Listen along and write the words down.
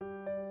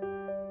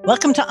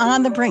Welcome to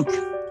On the Brink,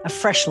 a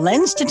fresh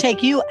lens to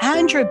take you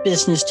and your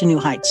business to new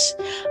heights.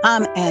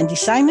 I'm Andy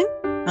Simon.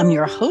 I'm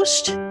your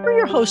host or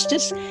your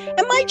hostess,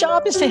 and my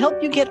job is to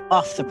help you get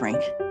off the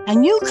brink.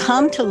 And you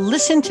come to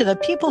listen to the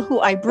people who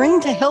I bring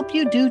to help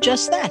you do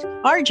just that.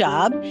 Our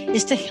job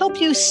is to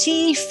help you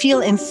see, feel,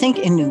 and think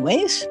in new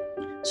ways.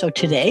 So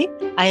today,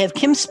 I have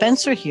Kim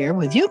Spencer here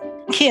with you.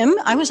 Kim,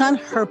 I was on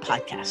her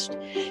podcast.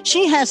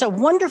 She has a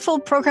wonderful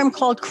program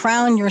called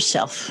Crown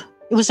Yourself.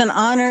 It was an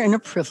honor and a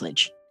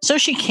privilege. So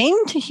she came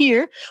to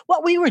hear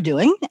what we were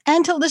doing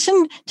and to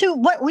listen to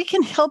what we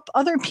can help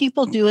other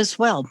people do as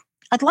well.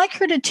 I'd like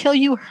her to tell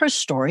you her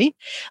story.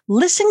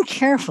 Listen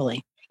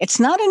carefully. It's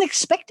not an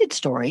expected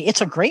story. It's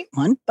a great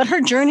one, but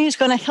her journey is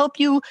going to help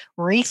you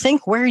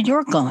rethink where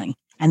you're going.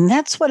 And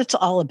that's what it's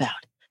all about.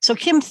 So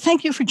Kim,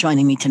 thank you for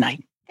joining me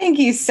tonight. Thank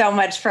you so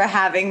much for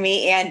having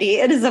me, Andy.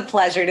 It is a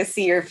pleasure to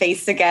see your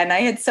face again. I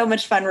had so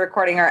much fun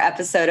recording our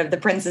episode of The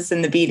Princess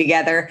and the Bee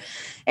together,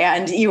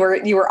 and you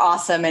were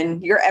awesome.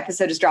 And your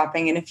episode is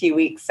dropping in a few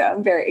weeks, so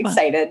I'm very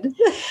excited.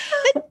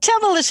 Tell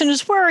the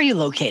listeners, where are you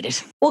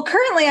located? Well,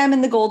 currently I'm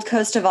in the Gold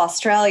Coast of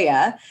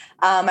Australia.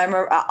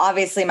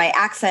 Obviously my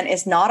accent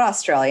is not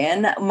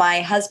Australian.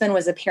 My husband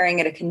was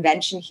appearing at a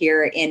convention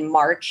here in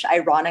March,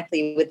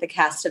 ironically, with the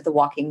cast of The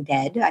Walking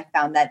Dead. I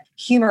found that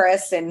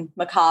humorous and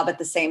macabre at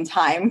the same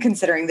time,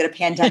 considering that a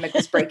pandemic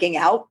was breaking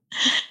out.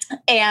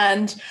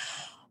 And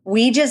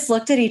we just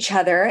looked at each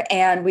other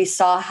and we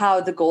saw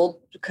how the Gold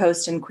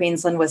Coast in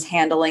Queensland was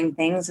handling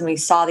things. And we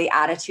saw the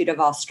attitude of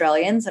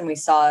Australians, and we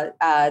saw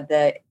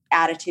the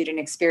attitude and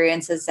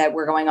experiences that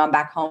were going on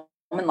back home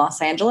in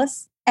Los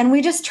Angeles. And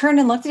we just turned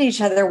and looked at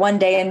each other one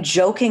day and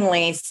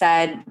jokingly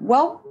said,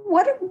 well,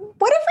 what if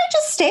we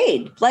just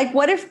stayed?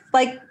 What if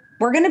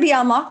we're going to be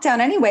on lockdown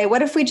anyway?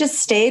 What if we just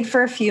stayed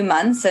for a few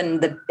months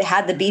and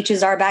had the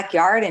beaches our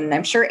backyard? And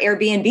I'm sure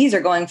Airbnbs are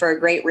going for a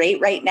great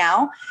rate right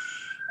now.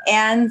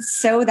 And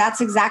so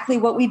that's exactly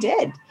what we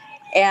did.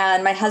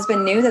 And my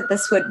husband knew that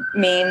this would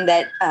mean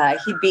that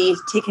he'd be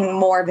taking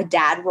more of a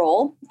dad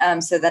role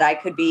so that I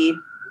could be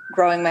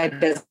growing my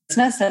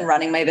business and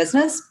running my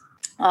business.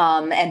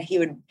 And he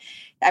would,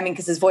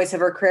 because his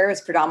voiceover career is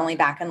predominantly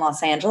back in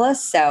Los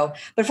Angeles. So,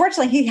 but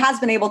fortunately, he has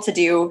been able to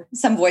do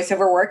some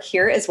voiceover work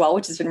here as well,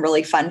 which has been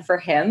really fun for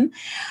him.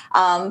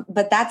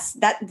 But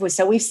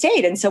so we've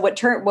stayed. And so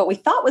what we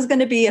thought was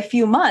going to be a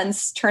few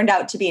months turned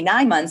out to be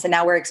 9 months. And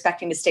now we're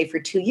expecting to stay for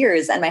 2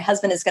 years. And my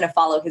husband is going to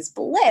follow his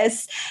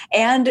bliss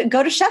and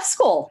go to chef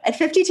school at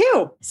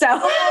 52.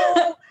 So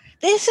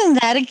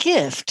Isn't that a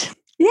gift?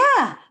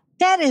 Yeah.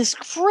 That is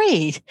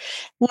great.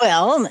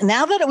 Well,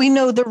 now that we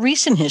know the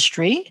recent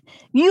history,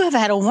 you have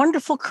had a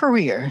wonderful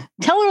career.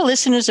 Tell our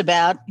listeners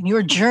about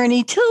your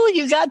journey till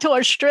you got to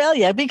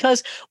Australia,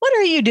 because what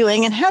are you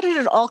doing and how did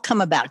it all come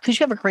about? Because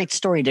you have a great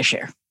story to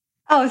share.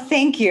 Oh,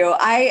 thank you.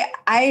 I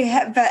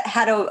have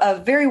had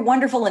a very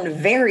wonderful and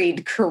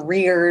varied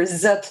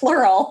careers,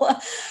 plural.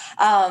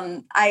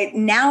 I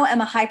now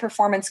am a high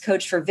performance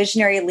coach for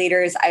visionary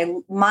leaders.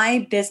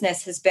 My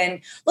business has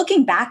been,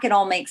 looking back, it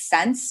all makes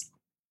sense,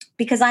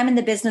 because I'm in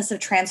the business of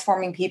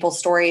transforming people's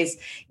stories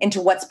into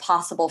what's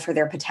possible for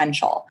their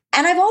potential.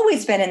 And I've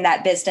always been in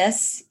that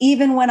business,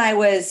 even when I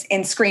was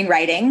in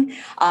screenwriting,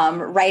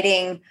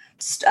 writing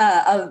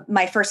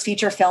my first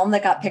feature film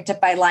that got picked up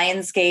by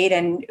Lionsgate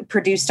and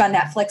produced on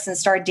Netflix and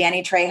starred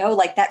Danny Trejo.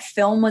 That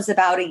film was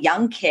about a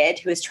young kid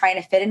who is trying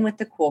to fit in with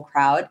the cool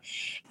crowd,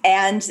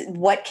 and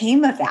what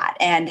came of that,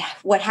 and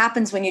what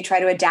happens when you try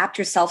to adapt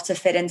yourself to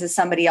fit into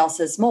somebody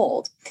else's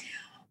mold.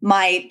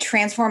 My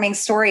transforming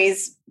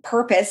stories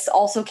purpose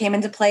also came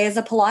into play as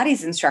a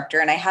Pilates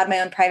instructor. And I had my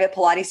own private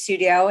Pilates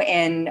studio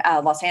in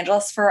Los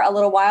Angeles for a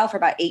little while, for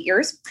about 8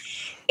 years,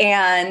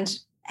 and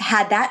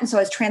had that. And so I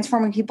was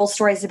transforming people's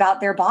stories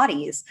about their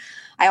bodies.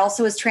 I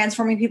also was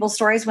transforming people's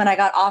stories when I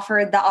got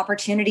offered the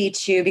opportunity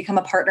to become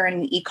a partner in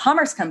an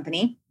e-commerce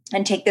company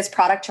and take this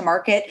product to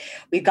market.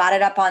 We got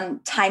it up on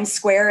Times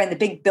Square and the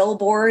big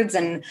billboards,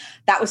 and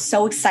that was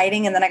so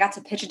exciting. And then I got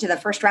to pitch it to the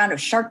first round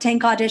of Shark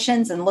Tank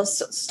auditions and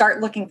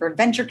start looking for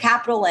venture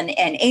capital and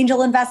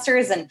angel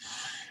investors.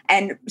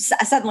 And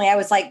suddenly I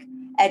was like,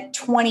 at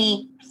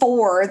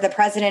 24, the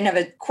president of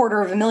a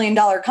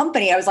 $250,000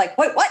 company. I was like,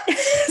 what?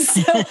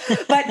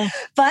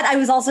 But I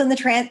was also in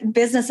the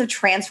business of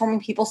transforming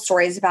people's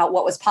stories about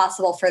what was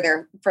possible for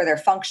their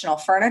functional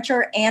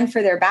furniture and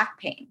for their back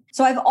pain.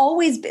 So I've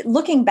always been,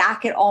 looking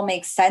back, it all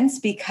makes sense,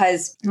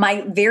 because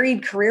my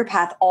varied career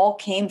path all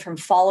came from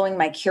following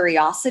my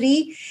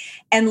curiosity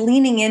and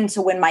leaning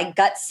into when my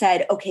gut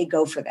said, okay,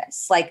 go for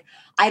this.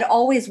 I'd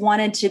always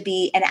wanted to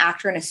be an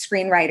actor and a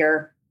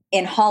screenwriter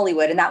in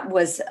Hollywood. And that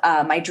was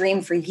my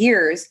dream for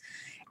years.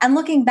 And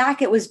looking back,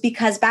 it was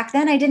because back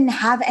then I didn't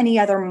have any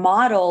other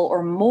model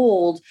or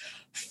mold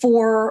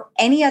for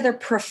any other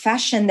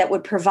profession that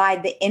would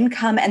provide the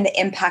income and the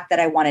impact that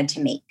I wanted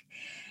to make.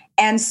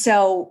 And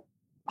so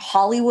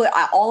Hollywood,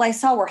 all I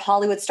saw were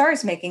Hollywood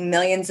stars making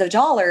millions of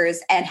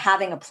dollars and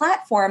having a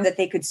platform that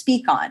they could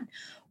speak on.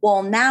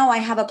 Well, now I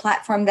have a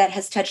platform that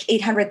has touched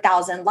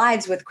 800,000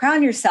 lives with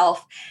Crown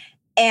Yourself.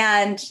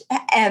 and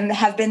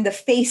have been the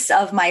face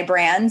of my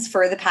brands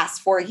for the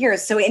past 4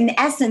 years. So in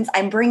essence,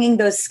 I'm bringing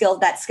that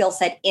skill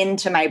set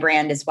into my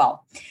brand as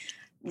well.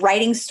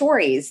 Writing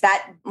stories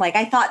that, like,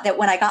 I thought that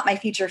when I got my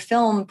feature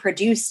film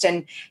produced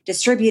and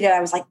distributed, I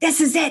was like, this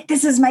is it.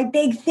 This is my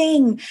big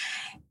thing.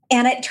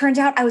 And it turned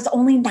out I was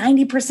only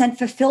 90%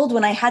 fulfilled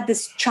when I had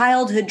this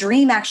childhood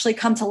dream actually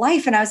come to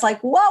life. And I was like,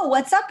 whoa,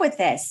 what's up with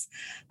this?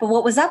 But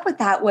what was up with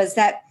that was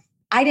that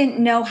I didn't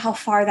know how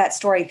far that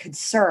story could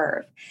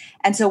serve.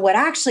 And so what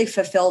actually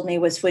fulfilled me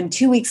was when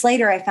 2 weeks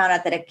later, I found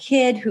out that a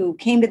kid who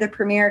came to the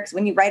premiere, because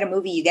when you write a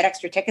movie, you get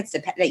extra tickets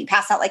that you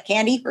pass out like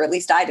candy, or at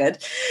least I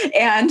did.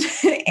 And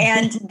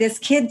this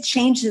kid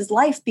changed his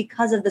life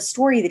because of the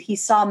story that he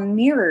saw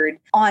mirrored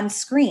on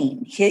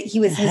screen. His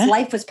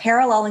life was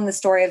paralleling the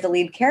story of the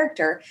lead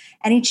character,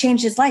 and he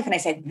changed his life. And I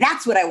said,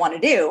 that's what I want to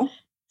do.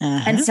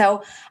 And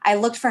so I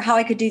looked for how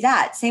I could do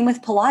that. Same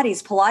with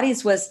Pilates.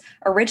 Pilates was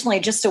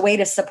originally just a way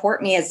to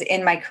support me as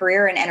in my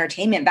career in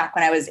entertainment back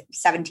when I was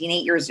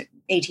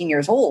 18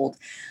 years old.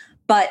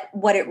 But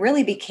what it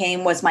really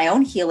became was my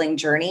own healing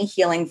journey,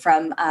 healing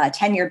from a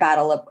 10-year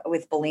battle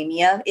with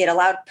bulimia. It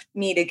allowed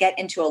me to get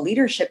into a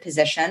leadership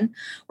position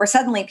where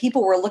suddenly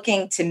people were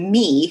looking to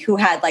me who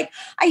had, like,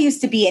 I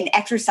used to be an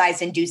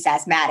exercise-induced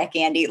asthmatic,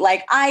 Andy.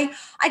 Like, I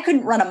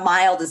couldn't run a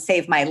mile to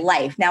save my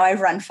life. Now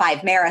I've run 5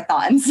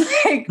 marathons.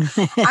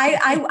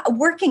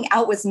 Working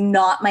out was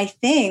not my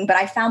thing, but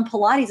I found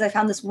Pilates. I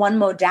found this one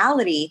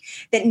modality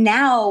that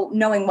now,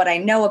 knowing what I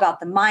know about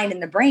the mind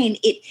and the brain,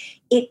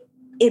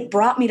 it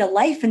brought me to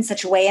life in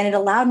such a way, and it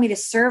allowed me to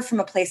serve from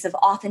a place of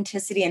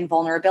authenticity and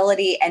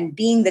vulnerability and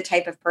being the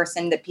type of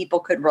person that people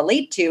could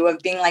relate to, of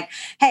being like,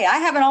 hey, I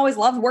haven't always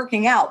loved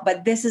working out,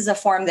 but this is a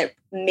form that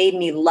made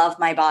me love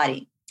my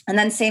body. And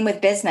then same with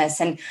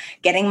business and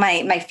getting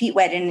my feet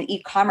wet in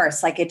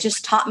e-commerce. Like, it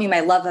just taught me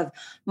my love of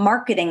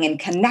marketing and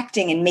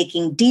connecting and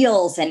making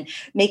deals and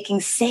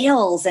making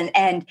sales,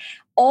 and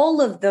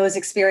all of those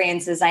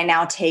experiences I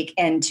now take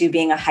into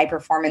being a high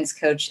performance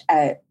coach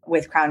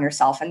with Crown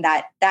Yourself. And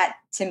that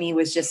to me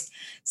was just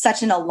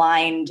such an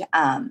aligned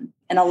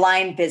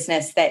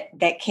business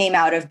that came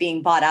out of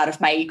being bought out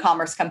of my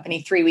e-commerce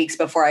company 3 weeks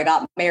before I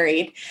got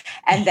married.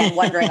 And then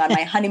wondering on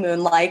my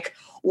honeymoon, like,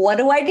 what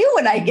do I do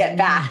when I get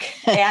back?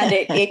 And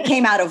it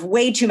came out of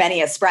way too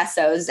many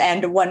espressos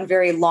and one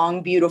very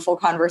long, beautiful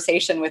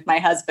conversation with my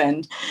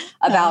husband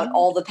about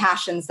all the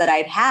passions that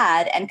I'd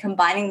had and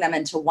combining them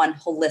into one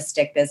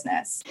holistic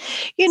business.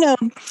 You know,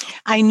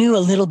 I knew a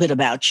little bit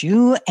about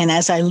you. And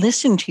as I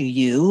listened to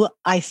you,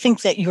 I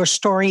think that your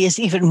story is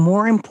even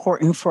more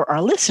important for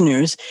our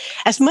listeners.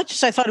 As much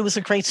as I thought it was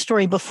a great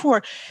story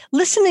before,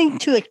 listening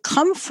to it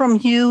come from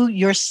you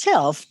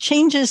yourself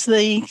changes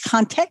the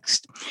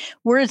context.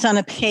 Words on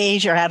a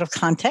page are out of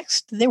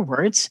context. They're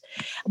words,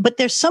 but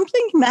there's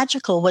something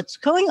magical. What's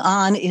going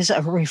on is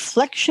a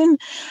reflection.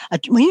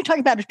 When you talk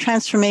about a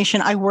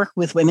transformation, I work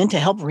with women to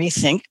help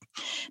rethink,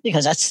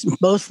 because that's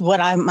both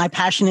what my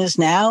passion is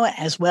now,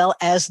 as well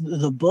as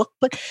the book.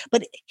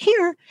 But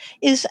here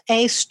is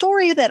a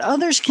story that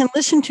others can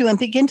listen to and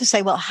begin to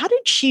say, well, how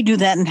did she do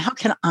that? And how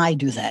can I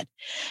do that?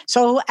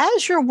 So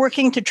as you're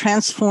working to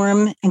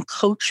transform and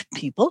coach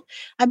people,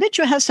 I bet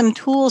you have some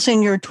tools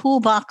in your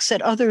toolbox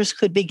that others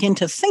could begin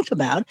to think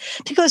about,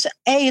 because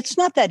it's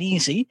not that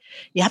easy.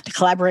 You have to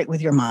collaborate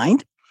with your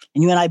mind.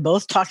 And you and I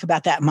both talk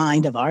about that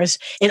mind of ours.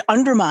 It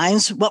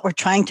undermines what we're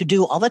trying to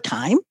do all the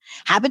time.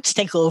 Habits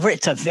take over.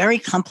 It's a very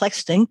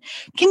complex thing.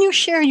 Can you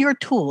share your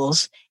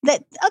tools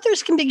that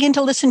others can begin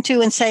to listen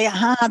to and say,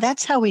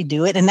 that's how we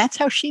do it, and that's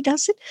how she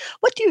does it?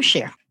 What do you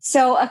share?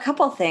 So a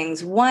couple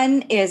things.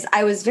 One is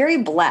I was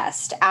very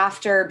blessed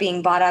after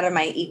being bought out of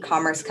my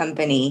e-commerce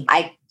company.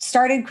 I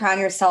started Crown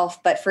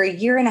Yourself, but for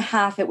 1.5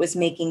 years, it was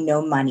making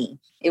no money.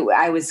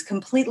 I was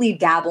completely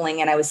dabbling,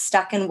 and I was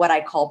stuck in what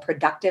I call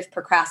productive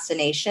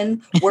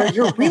procrastination, where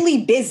you're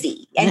really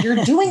busy and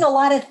you're doing a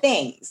lot of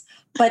things,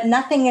 but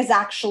nothing is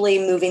actually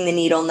moving the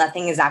needle.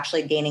 Nothing is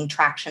actually gaining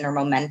traction or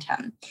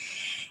momentum.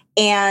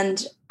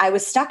 And I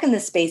was stuck in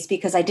this space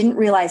because I didn't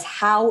realize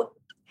how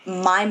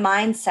my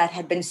mindset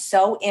had been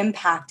so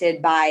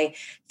impacted by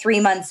 3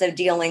 months of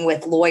dealing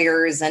with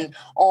lawyers and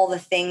all the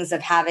things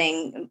of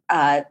having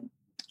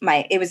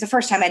it was the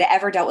first time I'd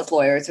ever dealt with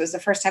lawyers. It was the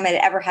first time I'd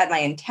ever had my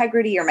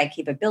integrity or my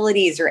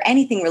capabilities or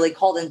anything really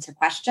called into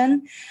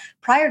question.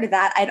 Prior to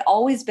that, I'd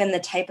always been the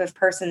type of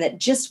person that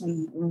just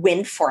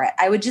went for it.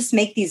 I would just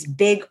make these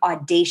big,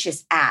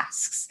 audacious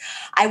asks.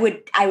 I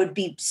would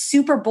be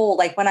super bold.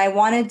 Like when I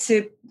wanted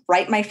to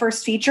write my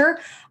first feature,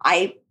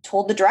 I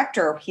told the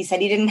director, he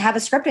said he didn't have a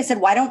script. I said,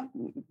 why don't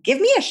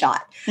give me a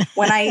shot?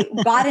 When I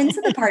got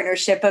into the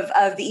partnership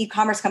of the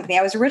e-commerce company,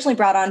 I was originally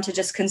brought on to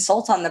just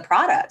consult on the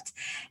product.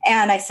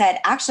 And I said,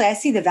 actually, I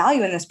see the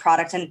value in this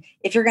product. And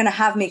if you're going to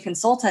have me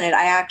consult on it,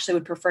 I actually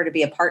would prefer to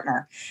be a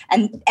partner.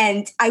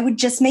 And I would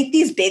just make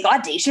these big,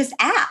 audacious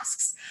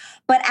asks.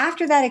 But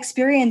after that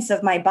experience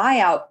of my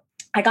buyout,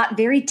 I got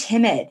very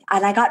timid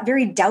and I got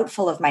very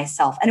doubtful of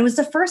myself. And it was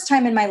the first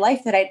time in my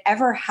life that I'd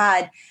ever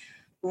had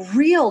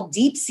real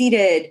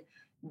deep-seated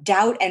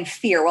doubt and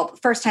fear. Well,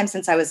 first time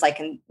since I was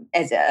like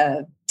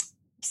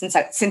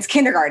since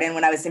kindergarten,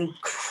 when I was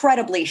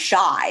incredibly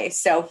shy.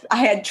 So I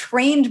had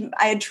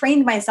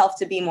trained myself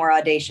to be more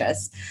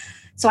audacious.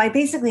 So I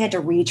basically had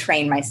to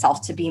retrain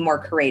myself to be more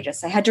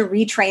courageous. I had to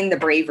retrain the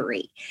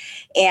bravery,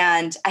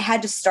 and I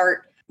had to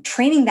start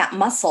training that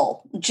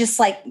muscle, just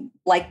like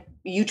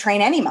you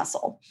train any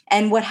muscle.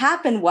 And what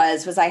happened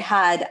was I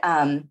had,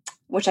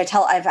 which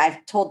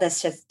I've told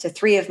this to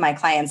 3 of my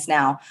clients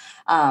now,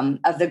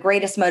 of the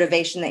greatest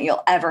motivation that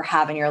you'll ever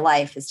have in your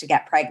life is to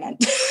get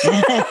pregnant.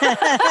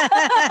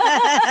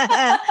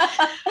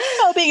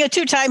 Oh, being a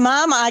 2-time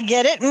mom, I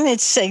get it. And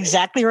it's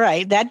exactly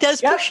right. That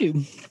does push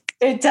you.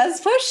 It does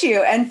push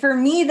you. And for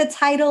me, the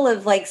title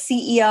of like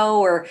CEO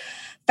or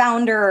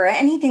founder or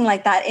anything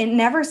like that, it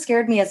never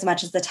scared me as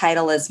much as the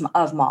title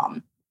of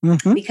mom,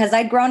 because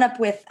I'd grown up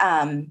with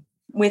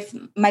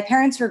my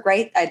parents were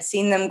great. I'd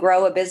seen them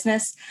grow a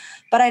business,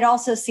 but I'd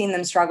also seen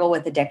them struggle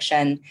with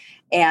addiction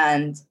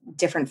and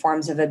different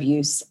forms of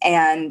abuse.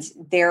 And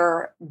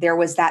there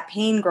was that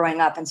pain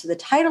growing up. And so the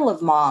title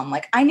of mom,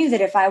 like I knew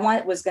that if I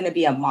was going to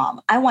be a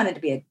mom, I wanted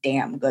to be a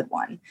damn good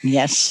one.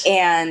 Yes.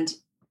 And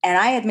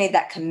I had made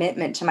that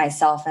commitment to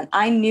myself. And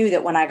I knew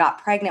that when I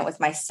got pregnant with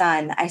my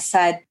son, I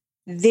said,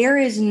 there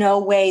is no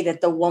way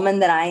that the woman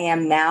that I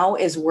am now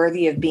is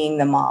worthy of being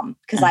the mom,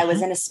 because I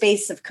was in a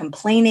space of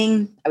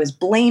complaining. I was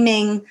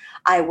blaming.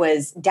 I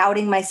was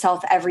doubting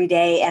myself every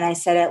day. And I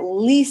said, at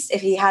least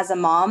if he has a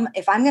mom,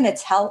 if I'm going to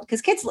tell,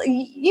 because kids,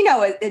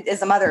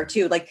 as a mother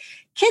too, like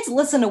kids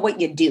listen to what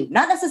you do,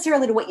 not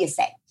necessarily to what you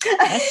say.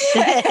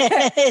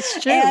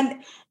 It's true.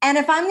 And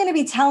if I'm going to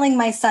be telling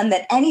my son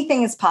that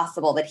anything is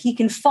possible, that he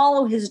can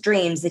follow his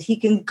dreams, that he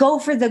can go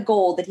for the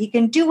goal, that he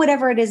can do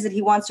whatever it is that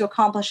he wants to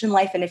accomplish in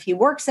life, and if he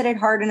works at it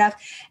hard enough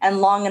and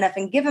long enough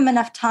and give him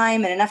enough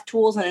time and enough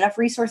tools and enough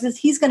resources,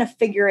 he's going to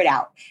figure it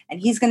out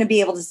and he's going to be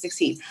able to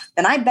succeed,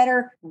 then I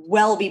better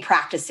well be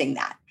practicing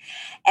that.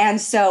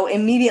 And so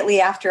immediately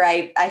after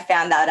I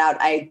found that out,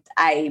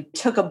 I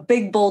took a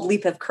big, bold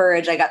leap of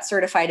courage. I got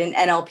certified in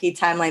NLP,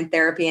 timeline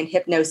therapy, and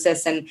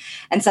hypnosis, and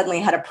suddenly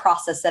had a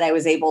process that I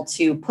was able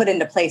to put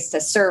into place to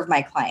serve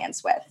my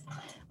clients with.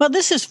 Well,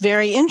 this is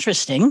very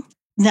interesting.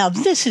 Now,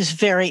 this is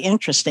very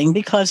interesting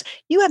because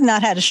you have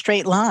not had a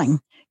straight line.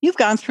 You've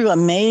gone through a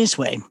maze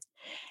way.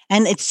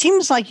 And it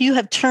seems like you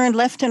have turned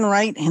left and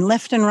right and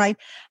left and right.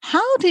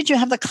 How did you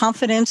have the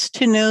confidence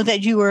to know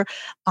that you were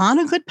on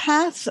a good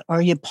path,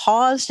 or you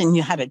paused and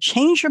you had to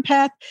change your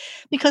path?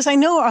 Because I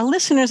know our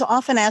listeners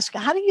often ask,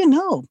 how do you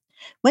know?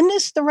 When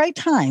is the right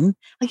time?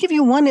 I'll give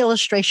you one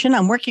illustration.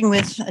 I'm working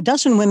with a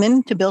dozen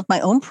women to build my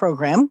own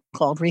program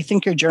called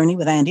Rethink Your Journey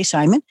with Andy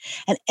Simon.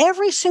 And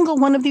every single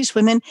one of these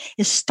women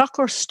is stuck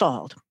or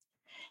stalled.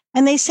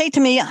 And they say to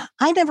me,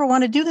 I never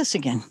want to do this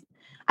again.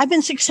 I've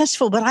been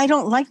successful, but I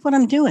don't like what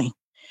I'm doing.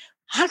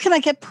 How can I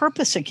get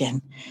purpose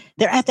again?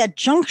 They're at that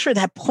juncture,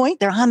 that point.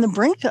 They're on the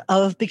brink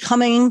of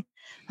becoming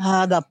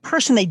the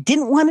person they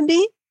didn't want to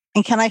be.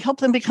 And can I help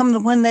them become the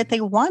one that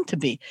they want to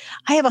be?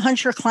 I have a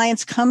hunch your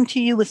clients come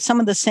to you with some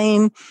of the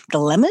same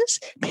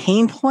dilemmas,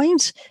 pain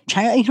points.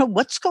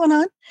 What's going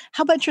on?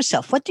 How about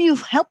yourself? How do you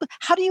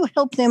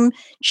help them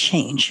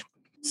change?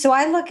 So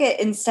I look at,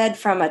 instead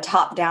from a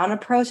top-down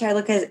approach, I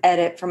look at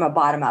it from a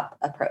bottom-up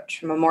approach,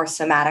 from a more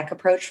somatic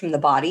approach from the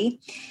body,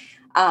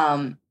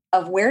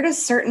 of where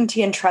does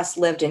certainty and trust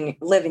live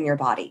in your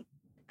body?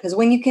 Because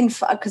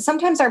because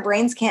sometimes our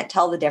brains can't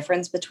tell the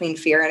difference between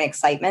fear and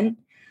excitement,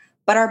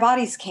 but our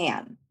bodies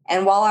can.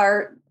 And while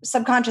our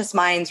subconscious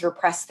minds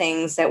repress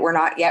things that we're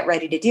not yet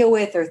ready to deal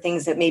with, or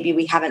things that maybe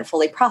we haven't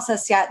fully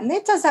processed yet, and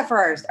it does that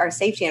for our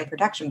safety and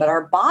protection, but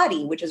our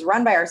body, which is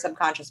run by our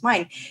subconscious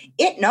mind,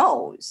 it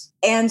knows.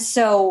 And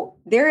so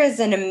there is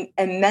an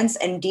immense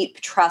and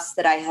deep trust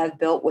that I have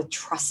built with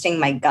trusting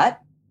my gut.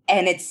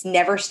 And it's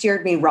never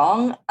steered me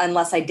wrong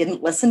unless I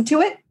didn't listen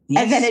to it.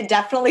 Yes. And then it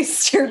definitely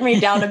steered me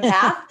down a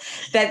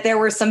path that there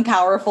were some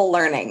powerful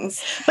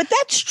learnings. But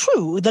that's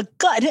true. The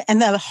gut and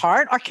the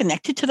heart are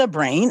connected to the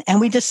brain, and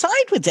we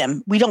decide with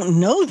them. We don't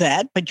know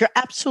that, but you're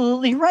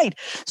absolutely right.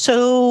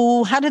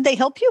 So how did they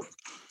help you?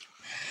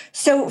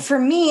 So for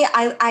me,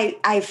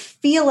 I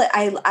feel it.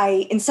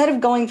 I instead of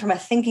going from a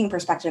thinking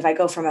perspective, I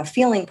go from a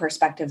feeling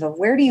perspective of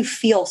where do you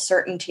feel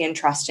certainty and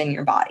trust in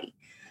your body?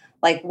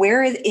 Like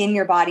where is in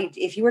your body,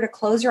 if you were to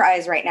close your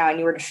eyes right now and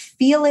you were to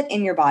feel it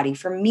in your body,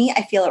 for me,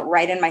 I feel it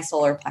right in my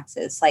solar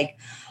plexus. Like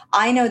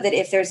I know that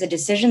if there's a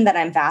decision that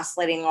I'm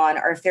vacillating on,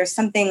 or if there's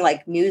something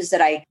like news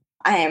that I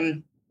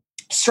am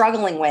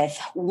struggling with,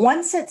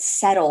 once it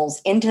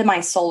settles into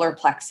my solar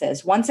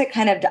plexus, once I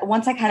kind of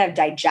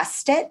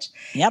digest it,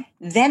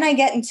 then I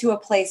get into a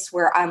place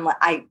where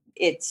I'll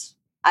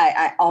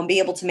be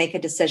able to make a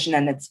decision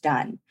and it's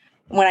done.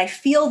 When I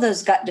feel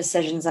those gut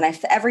decisions, and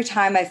every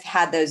time I've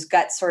had those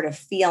gut sort of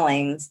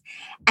feelings,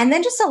 and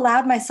then just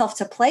allowed myself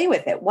to play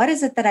with it. What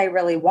is it that I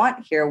really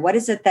want here? What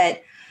is it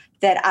that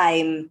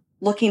I'm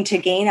looking to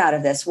gain out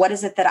of this? What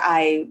is it that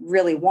I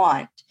really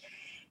want?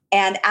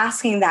 And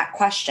asking that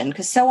question,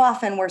 because so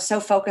often we're so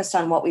focused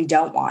on what we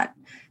don't want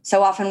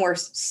So often we're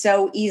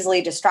so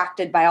easily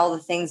distracted by all the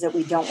things that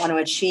we don't want to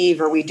achieve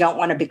or we don't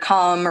want to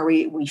become or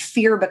we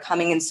fear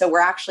becoming. And so we're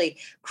actually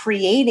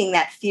creating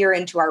that fear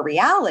into our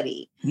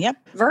reality. Yep.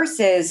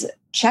 Versus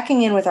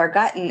checking in with our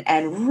gut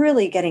and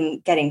really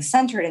getting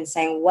centered and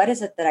saying, what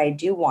is it that I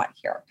do want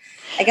here?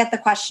 I get the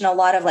question a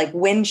lot of like,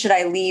 when should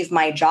I leave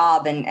my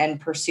job and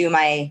pursue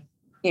my,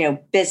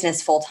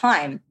 business full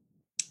time?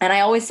 And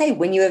I always say,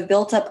 when you have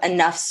built up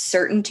enough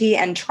certainty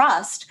and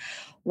trust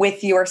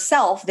with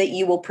yourself that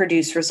you will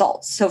produce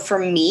results. So for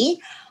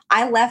me,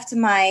 I left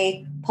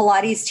my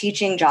Pilates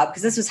teaching job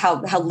because this was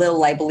how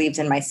little I believed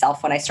in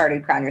myself when I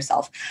started Crown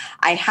Yourself.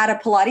 I had a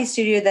Pilates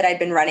studio that I'd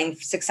been running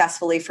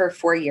successfully for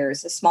 4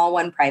 years, a small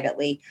one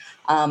privately.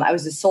 I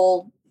was the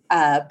sole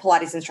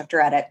Pilates instructor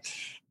at it.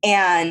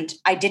 And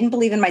I didn't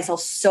believe in myself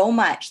so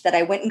much that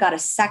I went and got a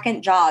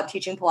second job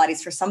teaching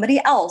Pilates for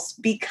somebody else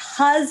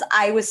because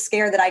I was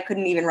scared that I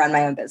couldn't even run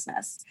my own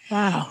business.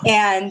 Wow.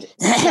 And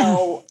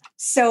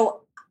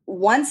so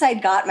once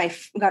I'd gotten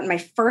my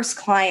first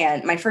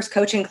client, my first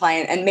coaching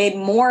client, and made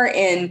more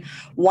in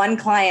one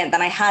client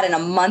than I had in a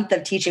month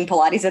of teaching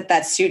Pilates at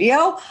that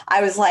studio,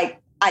 I was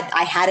like,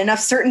 I had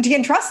enough certainty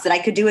and trust that I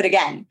could do it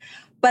again.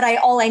 But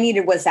all I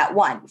needed was that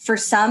one. For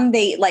some,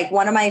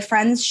 one of my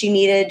friends, she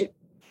needed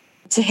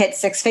to hit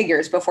 6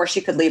 figures before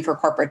she could leave her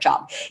corporate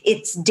job.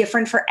 It's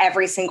different for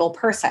every single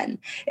person.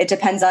 It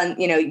depends on,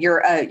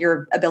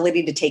 your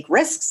ability to take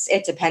risks.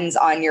 It depends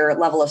on your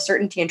level of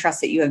certainty and trust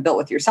that you have built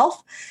with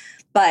yourself.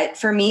 But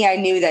for me, I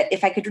knew that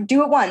if I could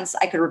do it once,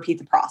 I could repeat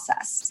the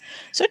process.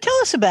 So tell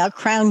us about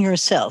Crown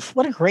Yourself.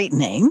 What a great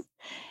name.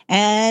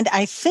 And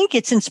I think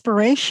it's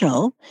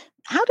inspirational.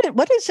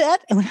 What is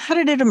that? And how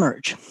did it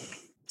emerge?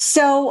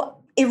 So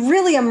it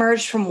really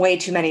emerged from way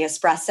too many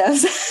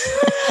espressos.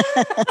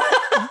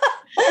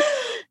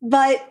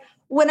 But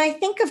when I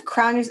think of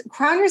Crown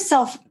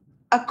Yourself,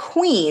 a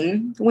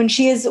queen, when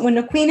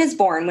a queen is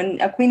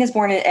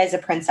born as a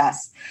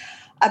princess,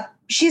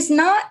 she's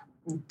not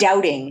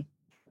doubting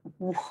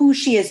who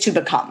she is to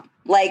become.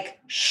 Like,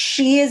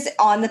 she is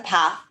on the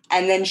path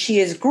and then she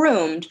is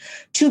groomed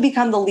to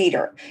become the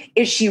leader.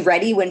 Is she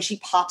ready when she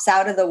pops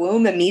out of the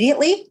womb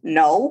immediately?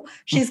 No,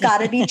 she's got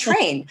to be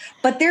trained.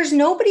 But there's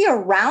nobody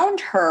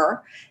around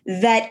her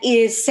that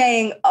is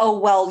saying, oh,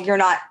 well, you're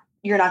not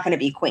going to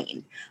be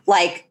queen.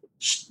 Like,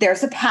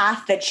 there's a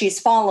path that she's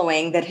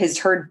following that is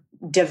her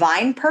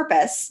divine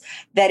purpose,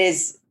 that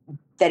is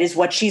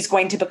what she's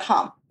going to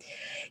become.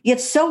 Yet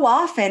so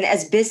often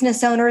as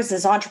business owners,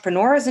 as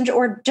entrepreneurs,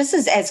 or just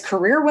as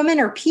career women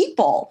or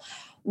people,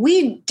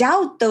 we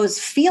doubt those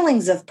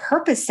feelings of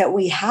purpose that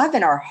we have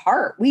in our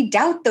heart. We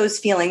doubt those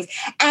feelings.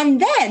 And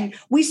then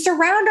we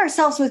surround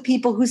ourselves with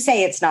people who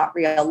say it's not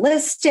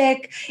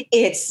realistic.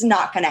 It's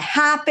not going to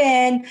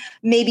happen.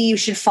 Maybe you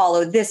should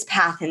follow this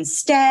path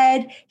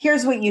instead.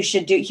 Here's what you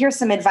should do. Here's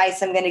some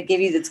advice I'm going to give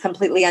you that's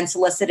completely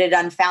unsolicited,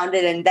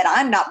 unfounded, and that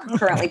I'm not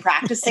currently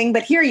practicing,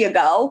 but here you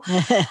go.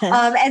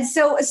 And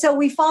so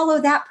we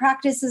follow that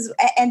practices.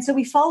 And so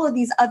we follow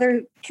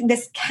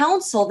this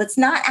counsel that's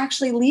not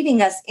actually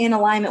leading us in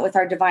alignment with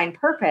our divine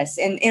purpose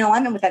and in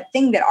alignment with that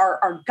thing that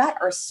our gut,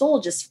 our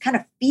soul just kind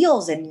of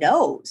feels and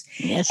knows.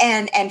 Yes.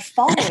 And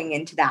following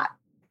into that.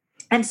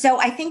 And so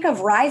I think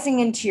of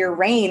rising into your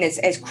reign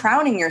as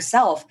crowning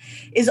yourself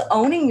is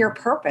owning your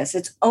purpose.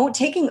 It's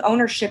taking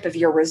ownership of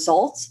your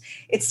results.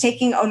 It's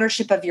taking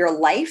ownership of your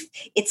life.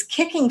 It's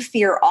kicking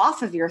fear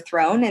off of your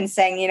throne and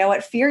saying, you know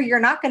what, fear,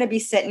 you're not going to be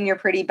sitting your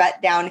pretty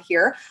butt down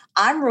here.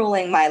 I'm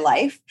ruling my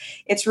life.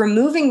 It's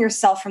removing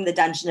yourself from the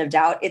dungeon of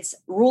doubt. It's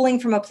ruling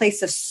from a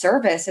place of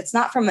service. It's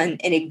not from an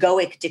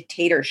egoic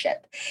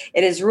dictatorship.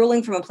 It is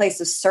ruling from a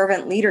place of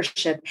servant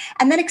leadership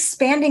and then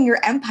expanding your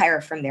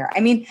empire from there.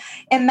 I mean,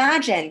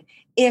 imagine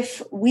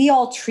if we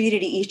all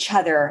treated each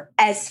other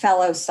as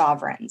fellow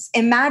sovereigns.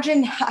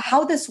 Imagine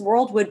how this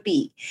world would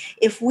be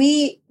if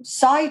we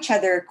saw each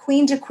other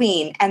queen to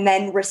queen and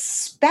then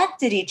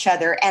respected each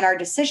other and our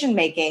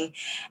decision-making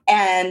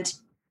and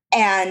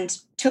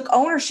took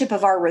ownership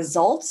of our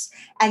results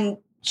and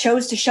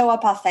chose to show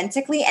up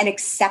authentically and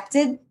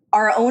accepted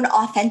our own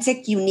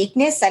authentic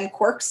uniqueness and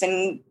quirks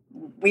and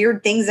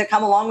weird things that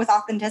come along with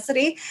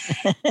authenticity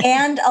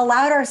and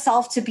allowed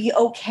ourselves to be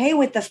okay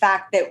with the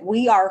fact that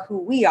we are who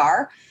we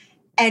are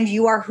and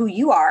you are who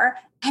you are.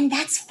 And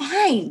that's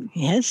fine.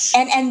 Yes.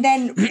 And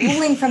then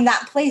ruling from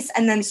that place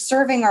and then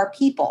serving our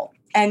people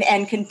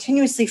and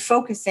continuously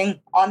focusing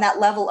on that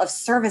level of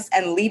service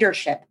and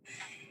leadership.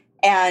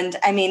 And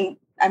I mean,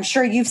 I'm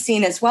sure you've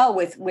seen as well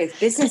with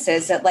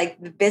businesses that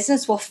like the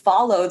business will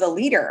follow the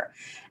leader.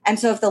 And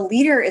so if the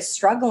leader is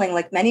struggling,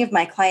 like many of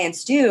my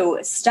clients do,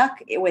 stuck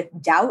with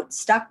doubt,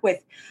 stuck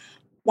with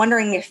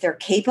wondering if they're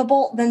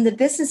capable, then the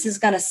business is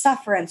going to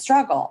suffer and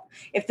struggle.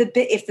 If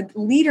the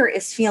leader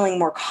is feeling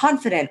more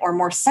confident or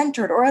more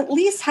centered, or at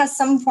least has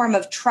some form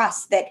of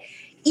trust that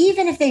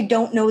even if they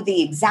don't know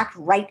the exact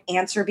right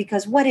answer,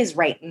 because what is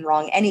right and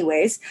wrong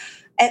anyways,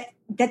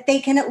 that they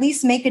can at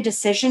least make a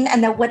decision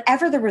and that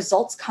whatever the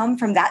results come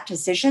from that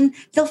decision,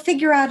 they'll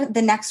figure out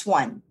the next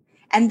one.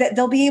 and that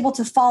they'll be able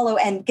to follow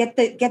and get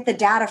the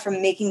data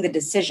from making the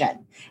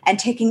decision and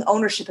taking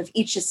ownership of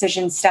each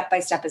decision step by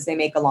step as they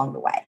make along the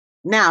way.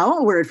 Now,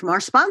 a word from our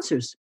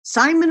sponsors,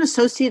 Simon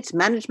Associates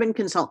Management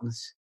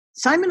Consultants.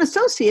 Simon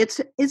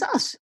Associates is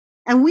us,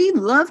 and we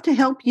love to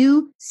help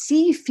you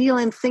see, feel,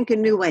 and think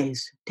in new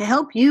ways to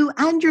help you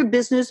and your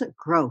business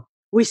grow.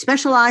 We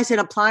specialize in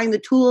applying the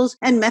tools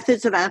and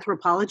methods of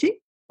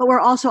anthropology, but we're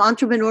also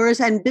entrepreneurs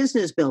and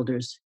business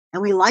builders,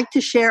 and we like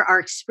to share our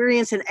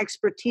experience and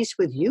expertise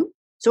with you.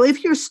 So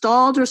if you're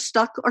stalled or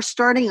stuck or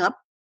starting up,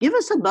 give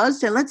us a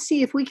buzz and let's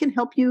see if we can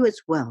help you as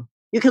well.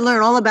 You can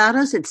learn all about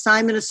us at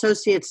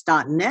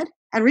simonassociates.net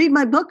and read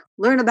my book,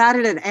 learn about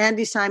it at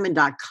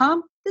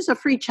andysimon.com. There's a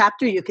free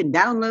chapter you can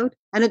download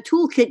and a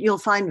toolkit you'll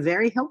find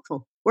very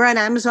helpful. We're on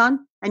Amazon,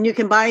 and you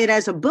can buy it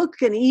as a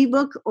book, an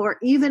ebook, or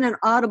even an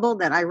Audible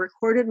that I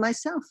recorded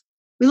myself.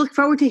 We look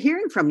forward to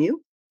hearing from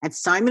you at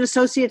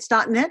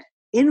simonassociates.net.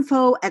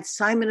 Info at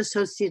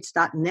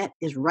simonassociates.net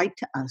is right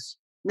to us.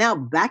 Now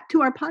back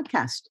to our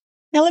podcast.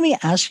 Now, let me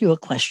ask you a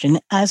question.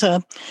 I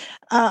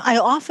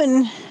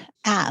often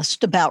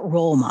asked about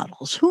role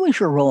models. Who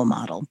is your role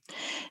model?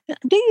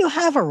 Do you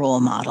have a role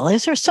model?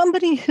 Is there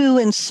somebody who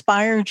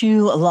inspired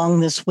you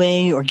along this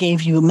way or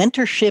gave you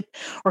mentorship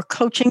or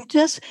coaching?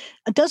 Does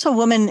a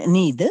woman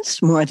need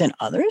this more than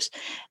others?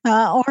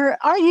 Or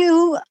are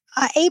you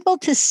able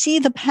to see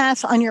the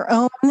path on your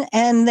own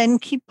and then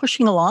keep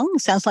pushing along?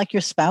 It sounds like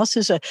your spouse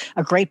is a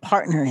great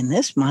partner in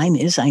this. Mine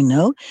is, I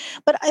know.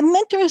 But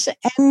mentors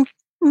and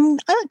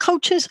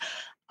coaches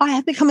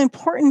have become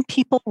important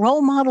people.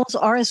 Role models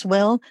are as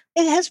well.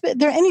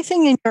 There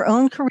anything in your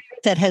own career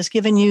that has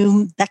given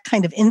you that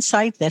kind of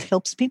insight that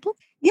helps people?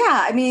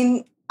 Yeah,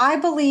 I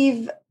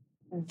believe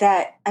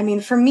that,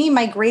 for me,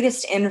 my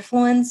greatest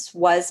influence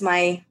was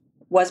my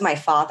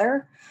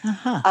father,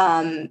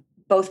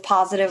 both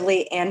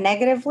positively and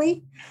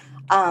negatively,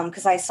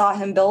 because I saw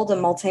him build a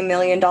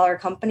multi-million-dollar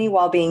company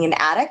while being an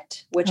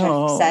addict, which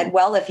I said,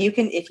 well, if you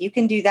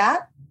can do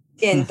that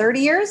in 30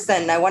 years,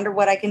 then I wonder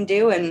what I can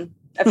do in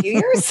a few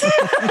years.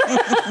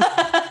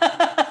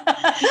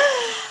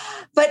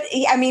 But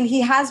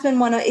he has been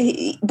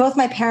both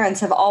my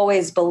parents have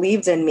always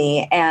believed in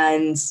me,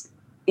 and,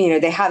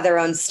 they have their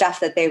own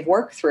stuff that they've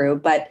worked through,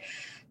 but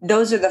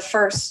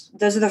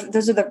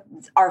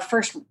our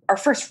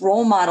first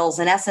role models,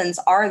 in essence,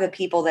 are the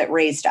people that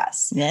raised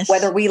us, yes,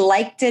 whether we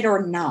liked it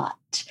or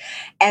not.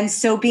 And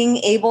so being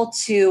able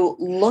to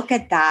look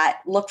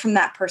from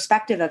that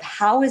perspective of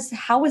how is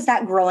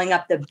that growing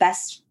up the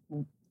best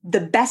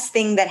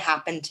thing that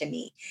happened to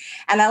me.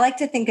 And I like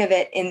to think of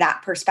it in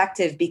that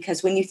perspective,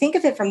 because when you think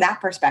of it from that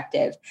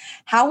perspective,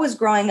 how was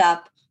growing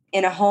up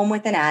in a home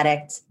with an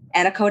addict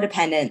and a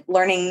codependent,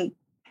 learning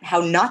how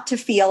not to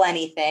feel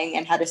anything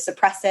and how to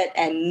suppress it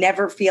and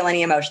never feel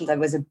any emotions. I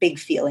was a big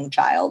feeling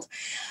child.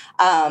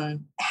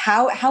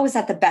 How is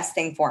that the best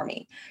thing for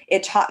me?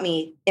 It taught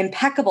me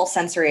impeccable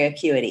sensory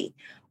acuity,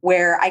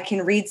 where I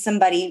can read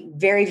somebody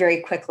very,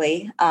 very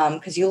quickly,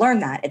 because you learn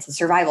that. It's a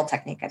survival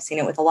technique. I've seen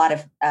it with a lot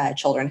of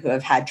children who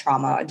have had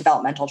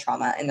developmental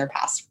trauma in their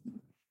past,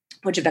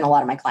 which have been a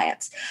lot of my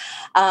clients.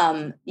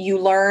 You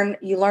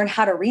learn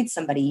how to read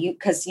somebody,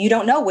 because you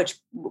don't know which,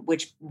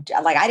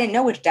 like, I didn't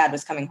know which dad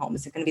was coming home.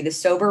 Is it going to be the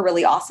sober,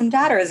 really awesome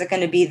dad, or is it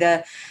going to be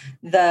the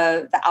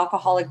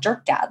alcoholic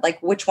jerk dad?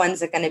 Like, which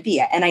one's it going to be?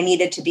 And I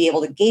needed to be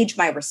able to gauge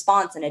my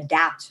response and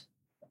adapt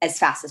as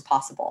fast as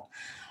possible.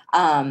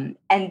 And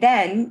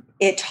then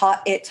it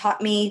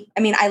taught me,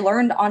 I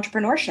learned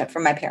entrepreneurship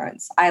from my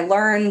parents. I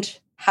learned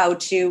how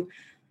to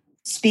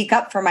speak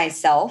up for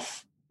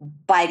myself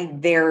by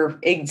their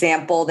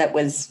example. That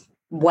was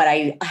what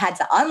I had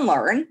to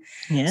unlearn.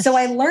 Yes. So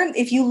I learned,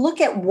 if you look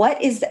at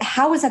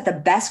how is that the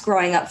best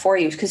growing up for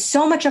you? Because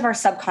so much of our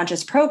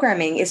subconscious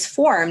programming is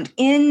formed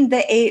in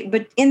that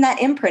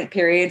imprint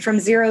period from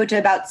 0 to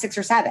about 6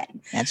 or 7.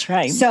 That's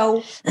right.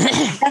 So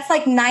that's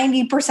like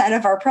 90%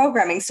 of our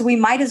programming. So we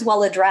might as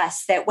well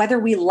address that, whether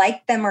we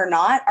like them or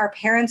not, our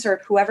parents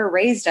or whoever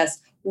raised us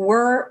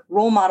were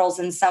role models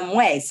in some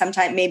way.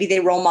 Sometimes maybe they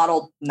role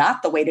modeled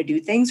not the way to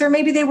do things, or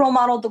maybe they role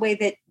modeled the way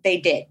that they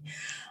did.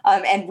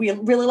 And we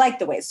really like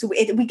the way. So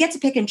we get to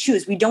pick and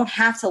choose. We don't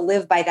have to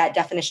live by that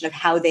definition of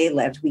how they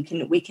lived. We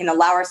can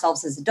allow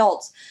ourselves as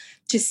adults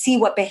to see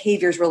what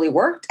behaviors really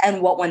worked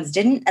and what ones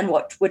didn't, and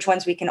which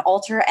ones we can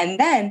alter. And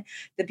then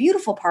the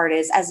beautiful part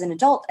is, as an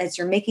adult, as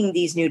you're making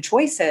these new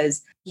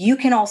choices, you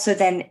can also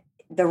then,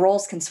 the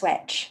roles can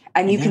switch,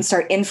 and you can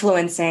start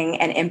influencing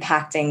and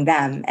impacting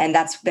them. And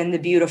that's been the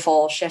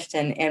beautiful shift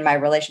in my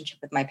relationship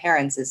with my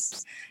parents.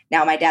 Is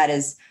now my dad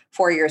is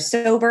 4 years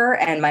sober,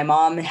 and my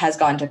mom has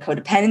gone to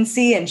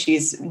codependency, and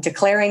she's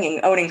declaring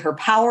and owning her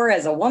power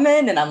as a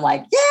woman. And I'm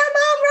like, yeah,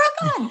 Mom,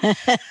 rock on.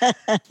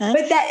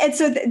 But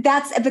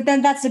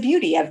then that's the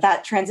beauty of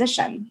that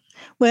transition.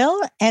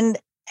 Well, and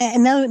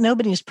no,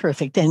 nobody's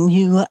perfect. And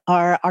you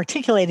are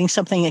articulating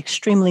something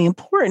extremely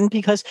important,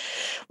 because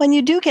when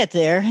you do get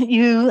there,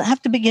 you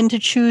have to begin to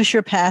choose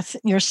your path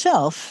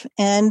yourself,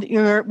 and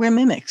we're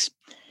mimics.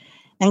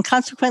 And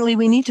consequently,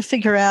 we need to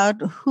figure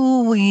out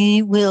who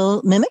we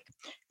will mimic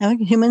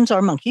Humans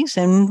are monkeys,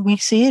 and we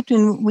see it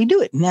and we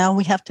do it. Now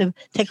we have to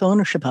take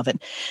ownership of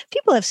it.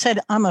 People have said,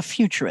 I'm a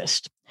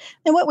futurist.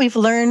 And what we've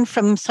learned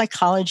from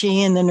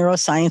psychology and the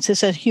neuroscience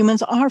is that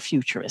humans are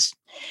futurists.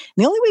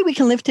 And the only way we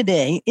can live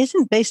today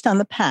isn't based on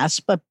the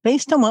past, but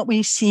based on what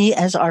we see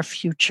as our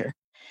future.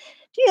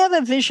 Do you have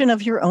a vision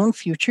of your own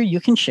future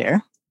you can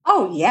share?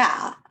 Oh,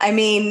 yeah. I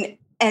mean,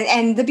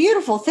 and the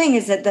beautiful thing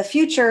is that the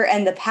future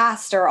and the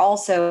past are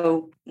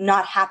also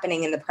not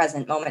happening in the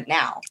present moment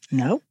now.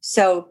 No.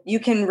 So you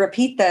can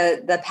repeat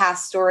the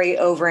past story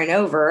over and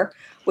over,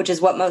 which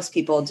is what most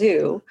people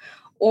do,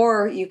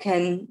 or you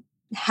can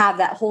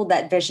hold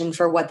that vision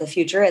for what the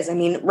future is. I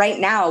mean, right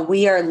now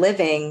we are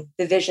living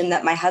the vision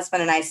that my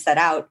husband and I set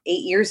out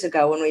 8 years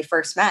ago when we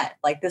first met.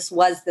 Like, this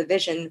was the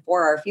vision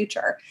for our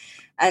future.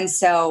 And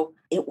so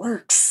it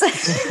works.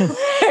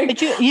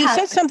 But you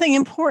said something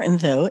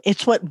important, though.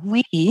 It's what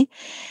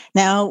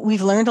now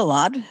we've learned a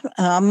lot.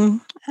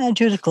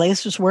 Judith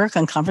Glaser's work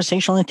on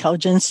conversational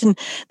intelligence and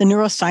the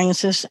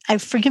neurosciences,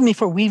 forgive me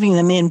for weaving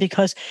them in,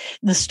 because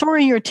the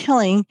story you're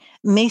telling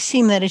may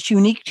seem that it's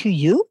unique to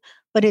you,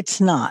 but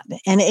it's not.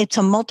 And it's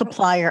a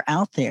multiplier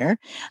out there.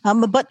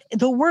 But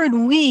the word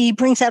we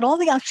brings out all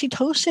the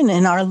oxytocin,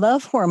 and our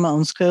love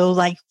hormones go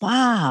like,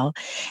 wow.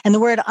 And the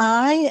word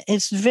I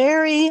is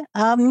very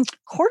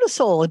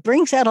cortisol. It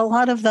brings out a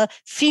lot of the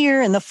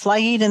fear and the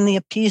flight and the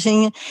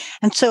appeasing.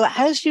 And so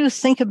as you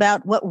think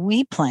about what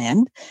we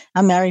planned,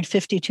 I'm married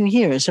 52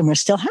 years and we're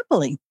still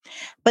happily.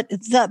 But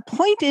the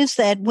point is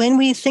that when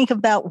we think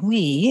about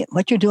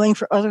what you're doing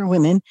for other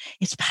women,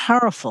 it's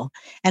powerful.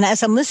 And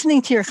as I'm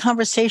listening to your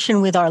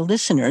conversation with our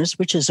listeners,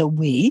 which is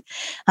a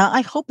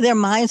I hope their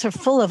minds are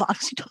full of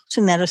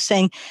oxytocin that are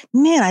saying,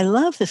 man, I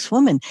love this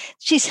woman.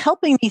 She's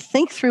helping me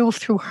think through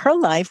her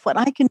life what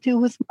I can do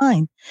with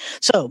mine.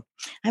 So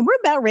we're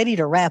about ready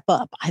to wrap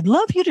up. I'd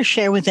love you to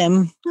share with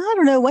them,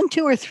 1,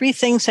 2, or 3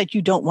 things that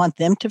you don't want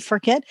them to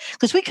forget,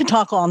 because we could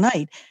talk all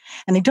night.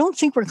 And I don't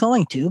think we're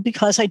going to,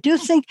 because I do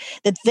think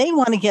that they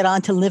want to get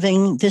on to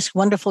living this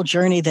wonderful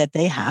journey that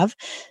they have.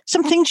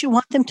 Some things you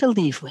want them to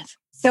leave with.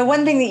 So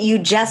one thing that you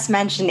just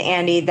mentioned,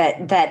 Andy,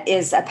 that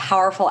is a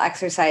powerful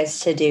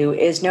exercise to do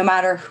is, no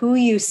matter who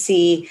you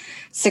see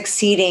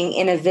succeeding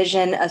in a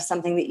vision of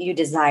something that you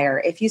desire,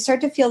 if you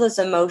start to feel those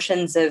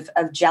emotions of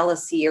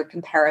jealousy or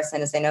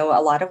comparison, as I know a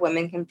lot of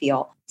women can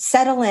feel,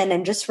 settle in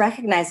and just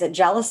recognize that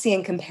jealousy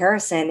and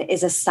comparison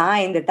is a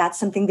sign that that's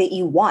something that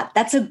you want.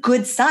 That's a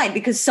good sign,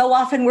 because so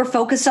often we're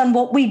focused on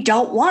what we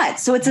don't want.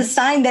 So it's a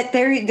sign that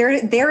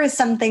there is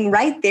something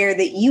right there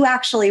that you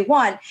actually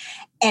want.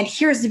 And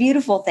here's the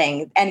beautiful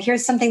thing. And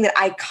here's something that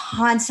I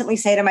constantly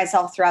say to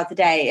myself throughout the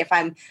day. If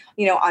I'm,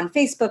 on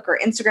Facebook or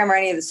Instagram or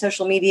any of the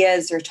social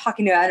medias, or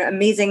talking to an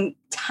amazing,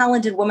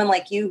 talented woman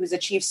like you who's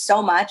achieved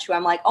so much, who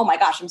I'm like, oh my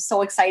gosh, I'm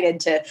so excited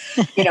to,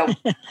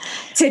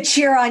 to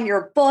cheer on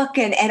your book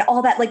and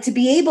all that, like, to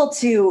be able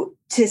to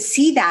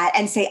see that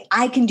and say,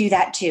 I can do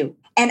that too.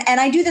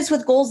 And I do this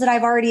with goals that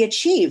I've already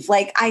achieved.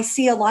 Like, I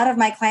see a lot of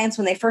my clients,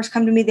 when they first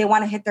come to me, they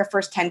want to hit their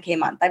first 10K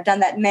month. I've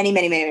done that many,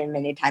 many, many,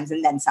 many times,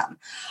 and then some.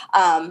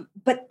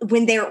 But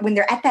when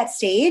they're at that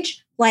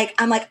stage, like,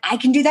 I'm like, I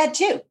can do that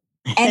too.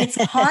 And it's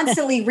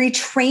constantly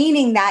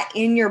retraining that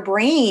in your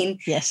brain,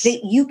 yes,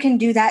 that you can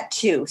do that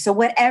too. So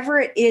whatever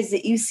it is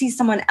that you see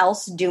someone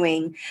else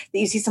doing, that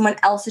you see someone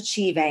else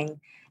achieving,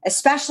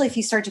 especially if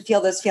you start to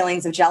feel those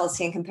feelings of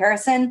jealousy and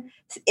comparison,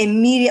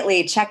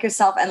 immediately check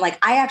yourself. And like,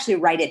 I actually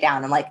write it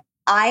down. I'm like,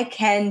 I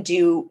can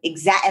do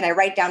and I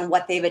write down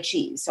what they've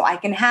achieved. So I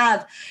can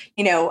have,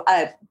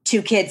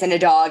 2 kids and a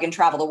dog and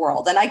travel the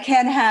world. And I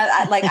can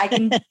have, I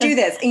can do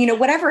this,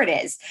 whatever it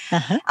is.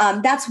 Uh-huh.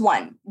 That's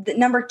one.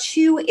 Number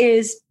 2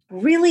 is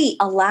really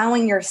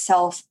allowing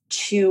yourself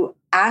to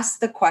ask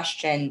the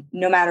question,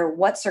 no matter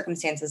what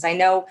circumstances. I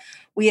know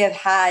we have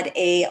had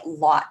a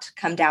lot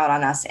come down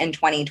on us in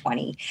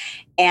 2020.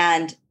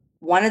 And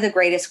one of the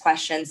greatest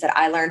questions that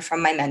I learned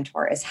from my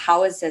mentor is,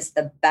 how is this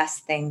the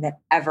best thing that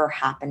ever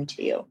happened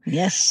to you?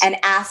 Yes. And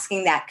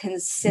asking that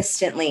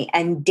consistently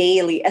and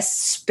daily,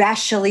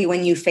 especially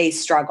when you face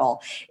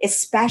struggle,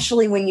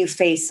 especially when you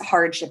face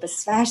hardship,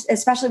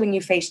 especially when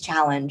you face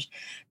challenge,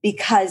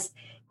 because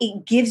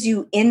it gives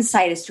you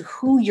insight as to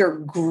who you're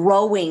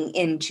growing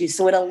into.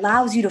 So it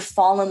allows you to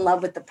fall in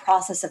love with the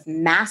process of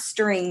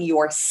mastering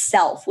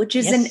yourself, which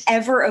is an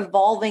ever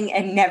evolving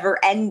and never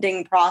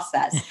ending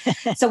process.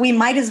 So we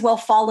might as well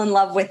fall in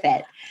love with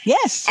it.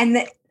 Yes. And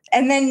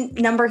then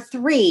number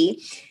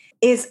 3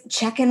 is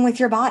check in with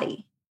your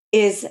body.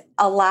 Is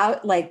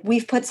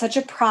we've put such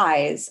a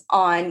prize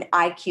on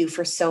IQ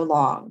for so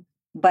long,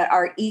 but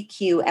our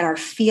EQ and our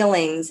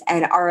feelings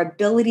and our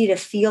ability to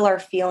feel our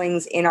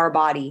feelings in our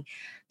body.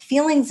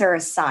 Feelings are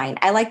a sign.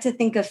 I like to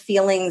think of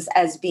feelings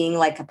as being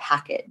like a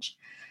package.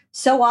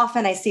 So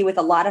often I see with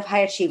a lot of high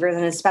achievers,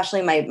 and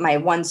especially my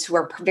ones who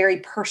are very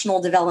personal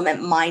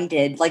development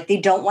minded, like they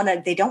don't want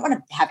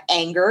to have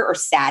anger or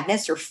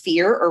sadness or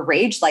fear or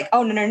rage. Like,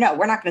 oh, no,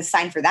 we're not going to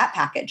sign for that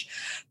package.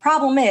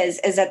 Problem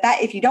is that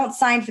if you don't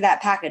sign for that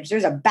package,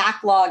 there's a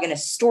backlog in a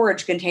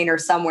storage container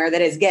somewhere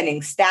that is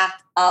getting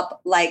stacked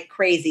up like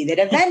crazy, that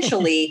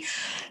eventually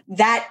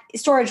that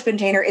storage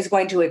container is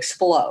going to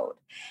explode.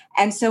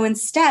 And so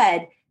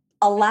instead,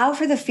 allow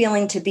for the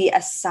feeling to be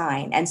a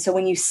sign. And so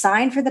when you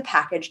sign for the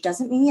package,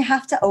 doesn't mean you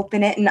have to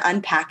open it and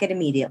unpack it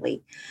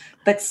immediately,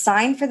 but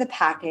sign for the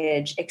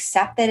package,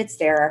 accept that it's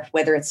there,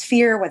 whether it's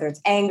fear, whether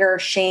it's anger,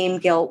 shame,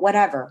 guilt,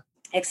 whatever,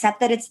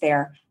 accept that it's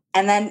there.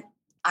 And then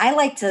I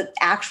like to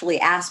actually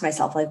ask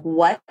myself, like,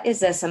 what is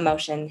this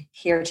emotion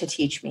here to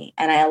teach me?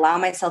 And I allow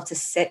myself to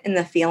sit in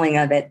the feeling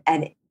of it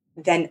and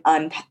then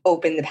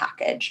open the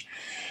package.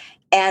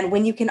 And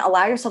when you can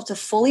allow yourself to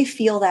fully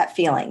feel that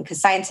feeling, because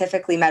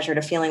scientifically measured,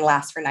 a feeling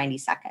lasts for 90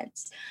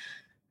 seconds.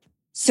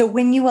 So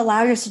when you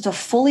allow yourself to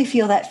fully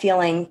feel that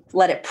feeling,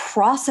 let it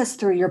process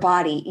through your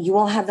body, you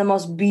will have the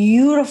most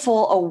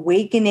beautiful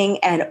awakening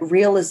and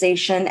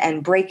realization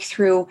and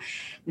breakthrough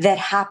that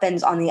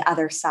happens on the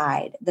other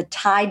side. The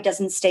tide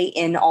doesn't stay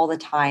in all the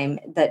time,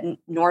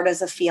 nor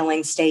does a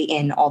feeling stay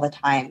in all the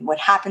time. What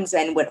happens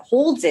then, what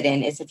holds it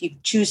in, is if you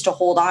choose to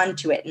hold on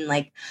to it and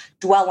like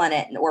dwell on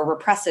it or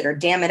repress it or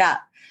dam it up.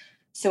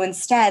 So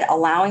instead,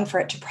 allowing for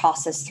it to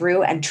process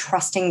through and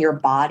trusting your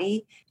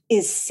body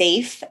is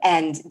safe,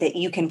 and that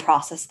you can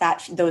process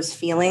those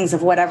feelings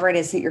of whatever it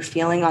is that you're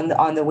feeling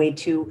on the way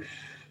to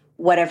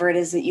whatever it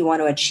is that you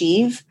want to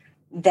achieve,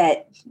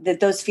 that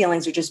those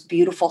feelings are just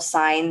beautiful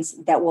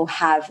signs that will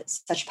have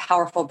such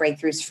powerful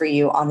breakthroughs for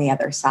you on the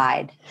other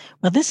side.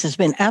 Well, this has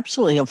been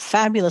absolutely a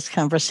fabulous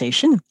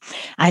conversation.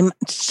 I'm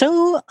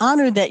so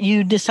honored that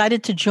you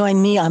decided to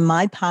join me on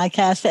my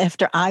podcast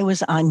after I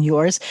was on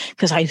yours,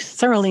 because I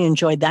thoroughly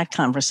enjoyed that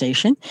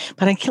conversation.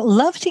 But I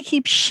love to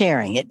keep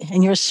sharing it,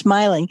 and you're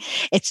smiling.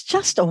 It's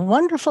just a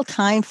wonderful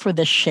time for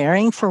the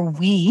sharing, for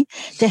we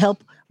to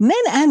help men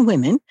and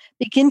women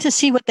begin to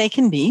see what they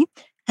can be.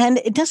 And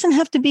it doesn't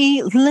have to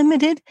be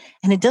limited,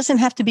 and it doesn't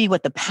have to be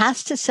what the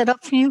past has set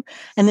up for you.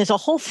 And there's a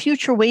whole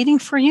future waiting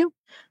for you,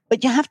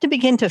 but you have to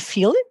begin to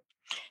feel it,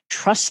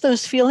 trust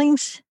those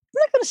feelings.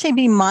 I'm not going to say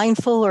be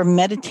mindful or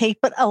meditate,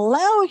 but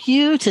allow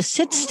you to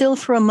sit still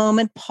for a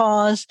moment,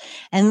 pause,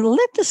 and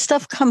let the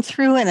stuff come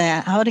through and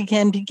out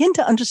again. Begin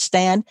to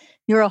understand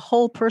you're a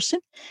whole person,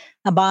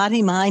 a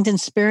body, mind,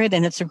 and spirit,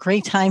 and it's a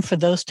great time for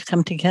those to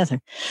come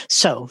together.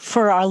 So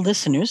for our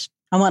listeners,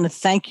 I want to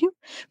thank you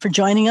for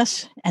joining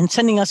us and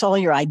sending us all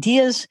your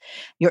ideas.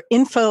 Your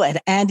info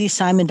at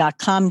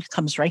andysimon.com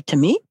comes right to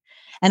me.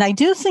 And I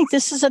do think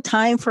this is a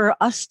time for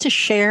us to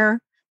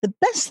share the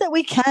best that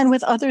we can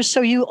with others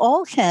so you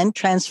all can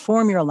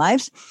transform your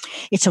lives.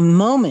 It's a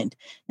moment.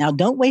 Now,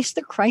 don't waste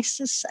the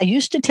crisis. I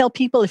used to tell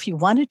people, if you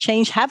want to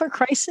change, have a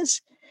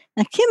crisis.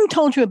 Now, Kim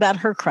told you about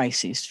her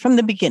crises from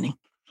the beginning.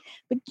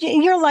 But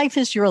your life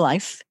is your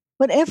life.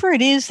 Whatever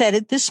it is that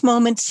at this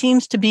moment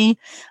seems to be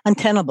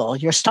untenable,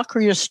 you're stuck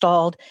or you're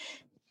stalled,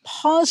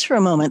 pause for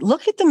a moment,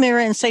 look at the mirror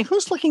and say,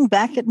 who's looking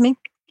back at me?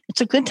 It's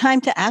a good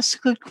time to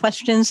ask good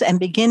questions and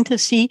begin to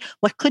see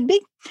what could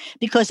be.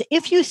 Because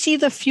if you see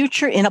the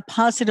future in a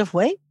positive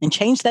way and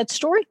change that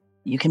story,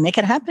 you can make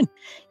it happen.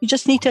 You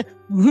just need to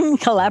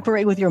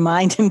collaborate with your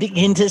mind and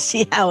begin to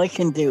see how it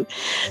can do.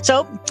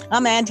 So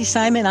I'm Andy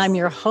Simon. I'm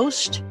your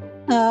host.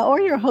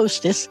 Or your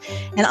hostess.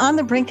 And On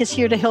the Brink is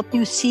here to help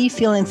you see,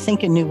 feel, and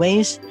think in new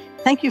ways.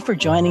 Thank you for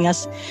joining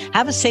us.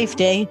 Have a safe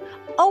day.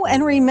 Oh,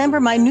 and remember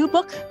my new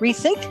book,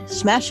 Rethink,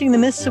 Smashing the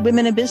Myths of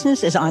Women in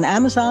Business, is on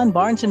Amazon,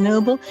 Barnes &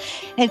 Noble.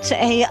 It's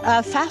a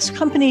Fast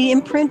Company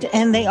imprint,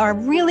 and they are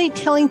really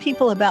telling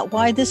people about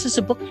why this is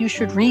a book you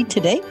should read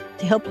today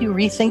to help you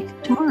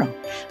rethink tomorrow.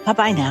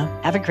 Bye-bye now.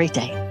 Have a great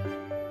day.